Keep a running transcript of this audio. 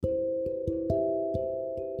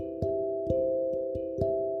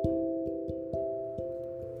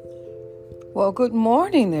Well, good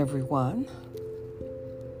morning, everyone.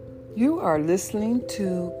 You are listening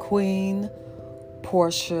to Queen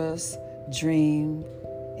Portia's Dream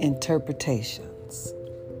Interpretations.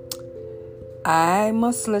 I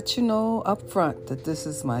must let you know up front that this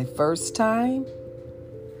is my first time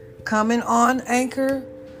coming on Anchor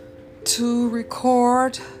to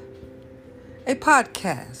record a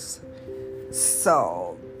podcast.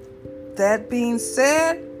 So, that being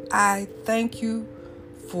said, I thank you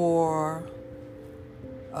for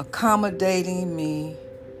accommodating me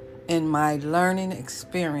in my learning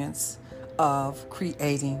experience of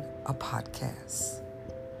creating a podcast.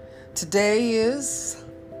 Today is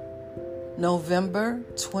November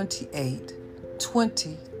 28,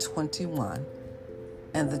 2021,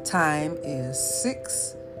 and the time is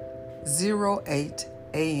 6:08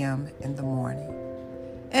 a.m. in the morning.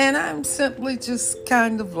 And I'm simply just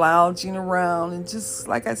kind of lounging around and just,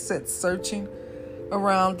 like I said, searching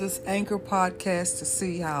around this Anchor podcast to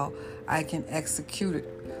see how I can execute it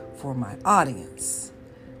for my audience.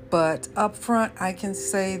 But up front, I can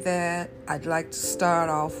say that I'd like to start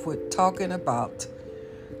off with talking about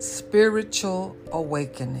spiritual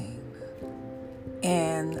awakening.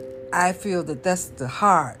 And I feel that that's the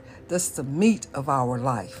heart, that's the meat of our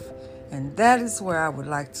life. And that is where I would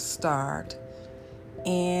like to start.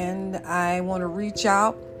 And I want to reach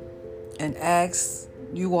out and ask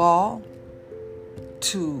you all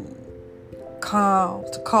to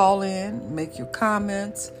call in, make your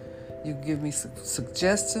comments. You give me some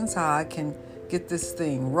suggestions how I can get this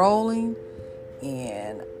thing rolling.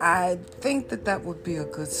 And I think that would be a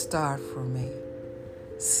good start for me.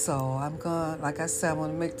 So I'm going to, like I said, I'm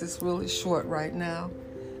going to make this really short right now.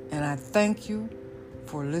 And I thank you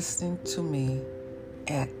for listening to me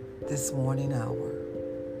at this morning hour.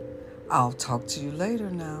 I'll talk to you later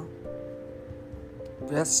now.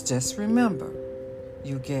 Just remember,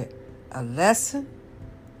 you get a lesson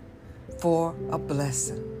for a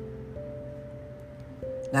blessing.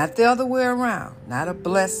 Not the other way around. Not a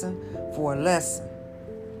blessing for a lesson.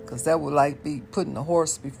 Because that would be putting the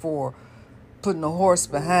horse behind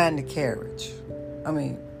the carriage.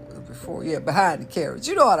 Behind the carriage.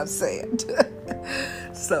 You know what I'm saying.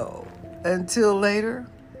 So, until later,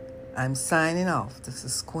 I'm signing off. This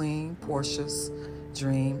is Queen Portia's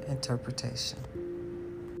Dream Interpretation.